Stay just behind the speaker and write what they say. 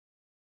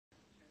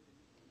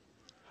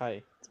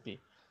Hi, it's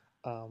me.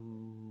 I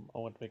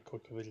want to make a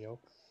quick video.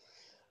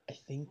 I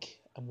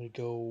think I'm gonna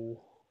go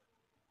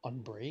on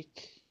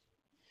break.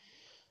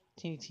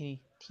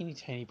 Teeny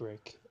tiny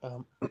break.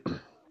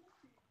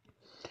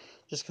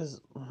 Just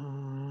because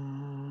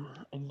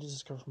I need to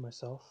discover for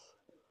myself.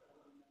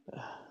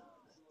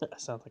 I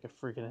sound like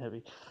a freaking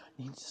heavy.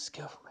 I need to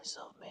discover for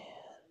myself, man.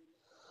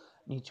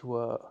 I need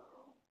to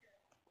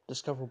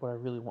discover what I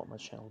really want my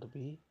channel to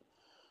be,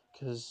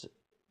 because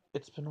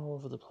it's been all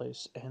over the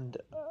place, and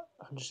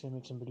I'm just gonna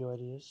make some video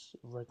ideas,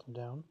 write them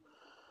down,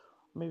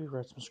 maybe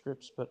write some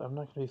scripts, but I'm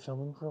not gonna be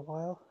filming for a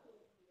while.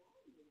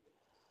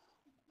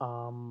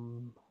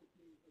 Um,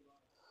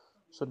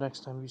 so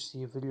next time you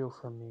see a video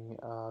from me,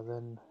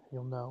 then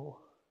you'll know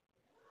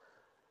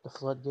the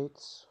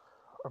floodgates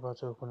are about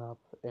to open up,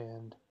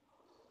 and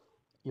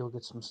you'll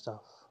get some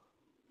stuff.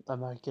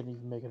 I'm not gonna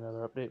even make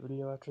another update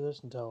video after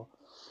this until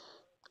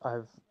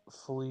I've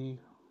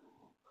fully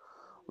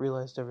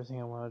realized everything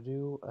I want to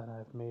do, and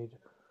I've made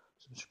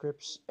some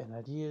scripts and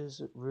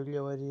ideas,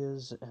 video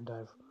ideas, and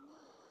I've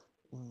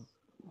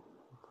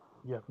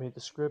made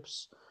the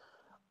scripts.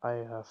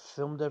 I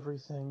filmed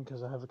everything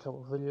because I have a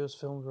couple videos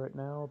filmed right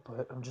now,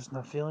 but I'm just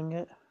not feeling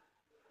it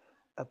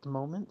at the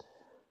moment.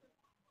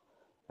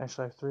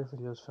 Actually, I have 3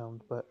 videos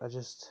filmed, but I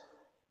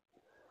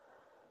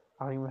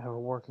don't even have a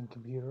working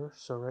computer,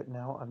 so right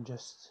now I'm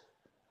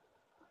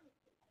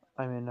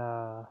in,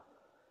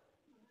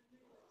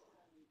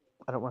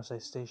 I don't want to say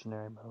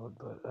stationary mode,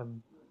 but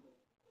I'm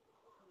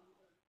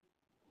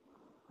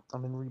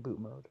in reboot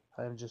mode.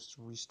 I'm just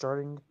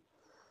restarting.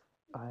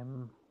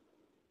 I'm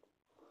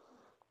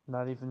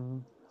not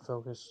even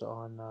focused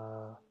on,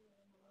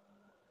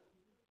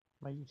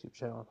 my YouTube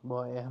channel.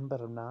 Well, I am,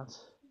 but I'm not,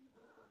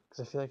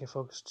 because I feel like I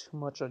focus too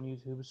much on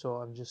YouTube, so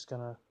I'm just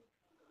gonna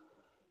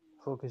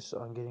focus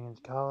on getting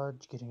into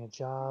college, getting a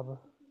job.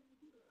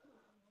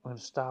 I'm gonna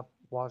stop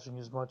watching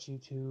as much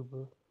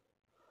YouTube.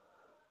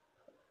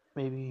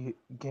 Maybe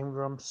Game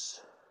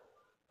Grumps.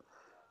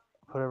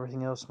 Put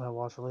everything else in my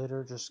watch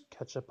later. Just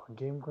catch up on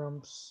Game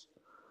Grumps.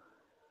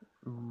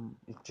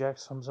 If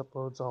Jackson's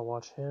uploads, I'll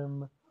watch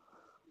him.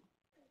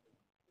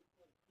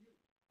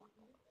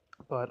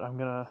 But I'm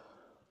gonna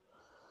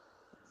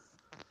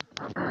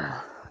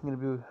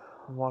be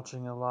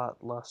watching a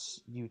lot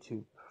less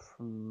YouTube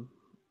from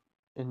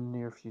in the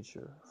near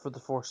future, for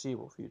the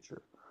foreseeable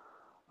future.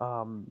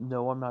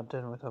 No, I'm not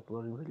done with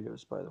uploading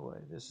videos, by the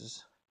way.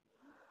 This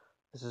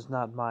is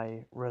not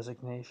my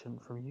resignation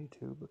from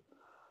YouTube.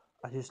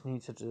 I just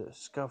need to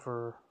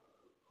discover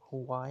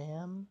who I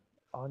am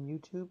on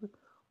YouTube,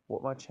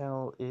 what my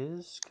channel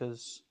is,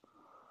 because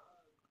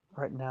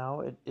right now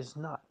it is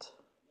not.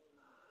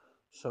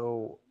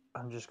 So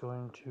I'm just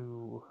going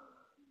to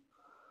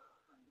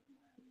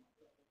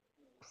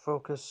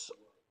focus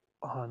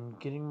on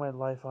getting my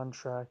life on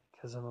track,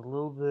 because I'm a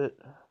little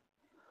bit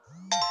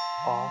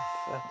off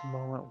at the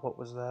moment. What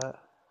was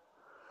that?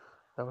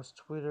 That was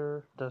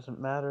Twitter. Doesn't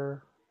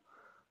matter.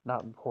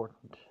 Not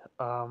important.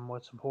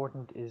 What's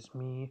important is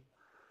me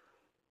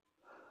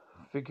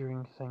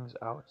figuring things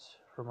out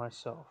for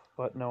myself.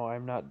 But no,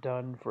 I'm not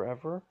done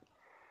forever.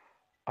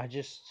 I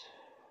just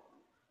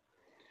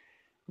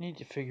need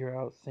to figure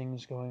out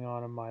things going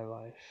on in my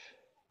life.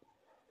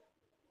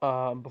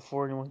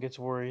 Before anyone gets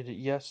worried,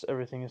 yes,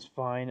 everything is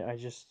fine. I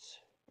just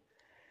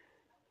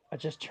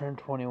turned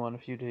 21 a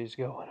few days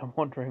ago, and I'm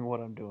wondering what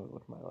I'm doing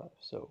with my life.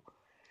 So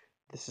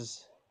this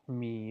is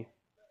me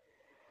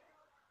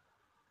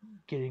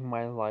getting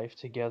my life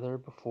together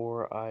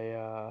before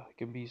I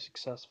can be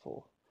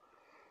successful.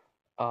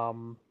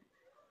 Um,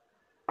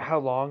 how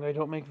long I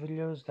don't make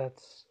videos?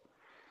 That's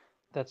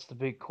the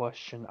big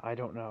question. I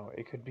don't know.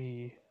 It could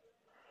be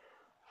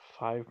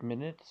 5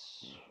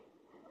 minutes.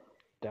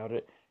 Doubt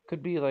it.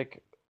 Could be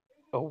like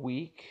a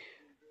week.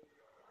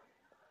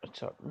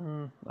 So,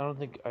 I don't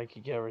think I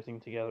could get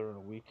everything together in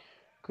a week.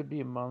 Could be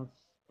a month.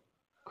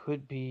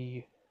 Could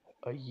be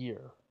a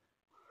year.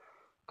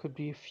 Could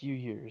be a few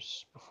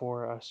years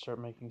before I start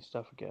making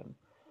stuff again.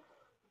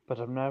 But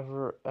I'm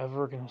never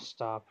ever gonna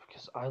stop,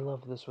 because I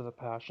love this with a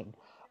passion.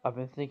 I've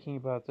been thinking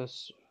about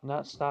this,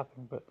 not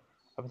stopping, but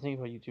I've been thinking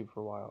about YouTube for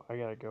a while. I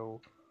gotta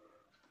go.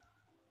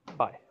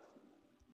 Bye.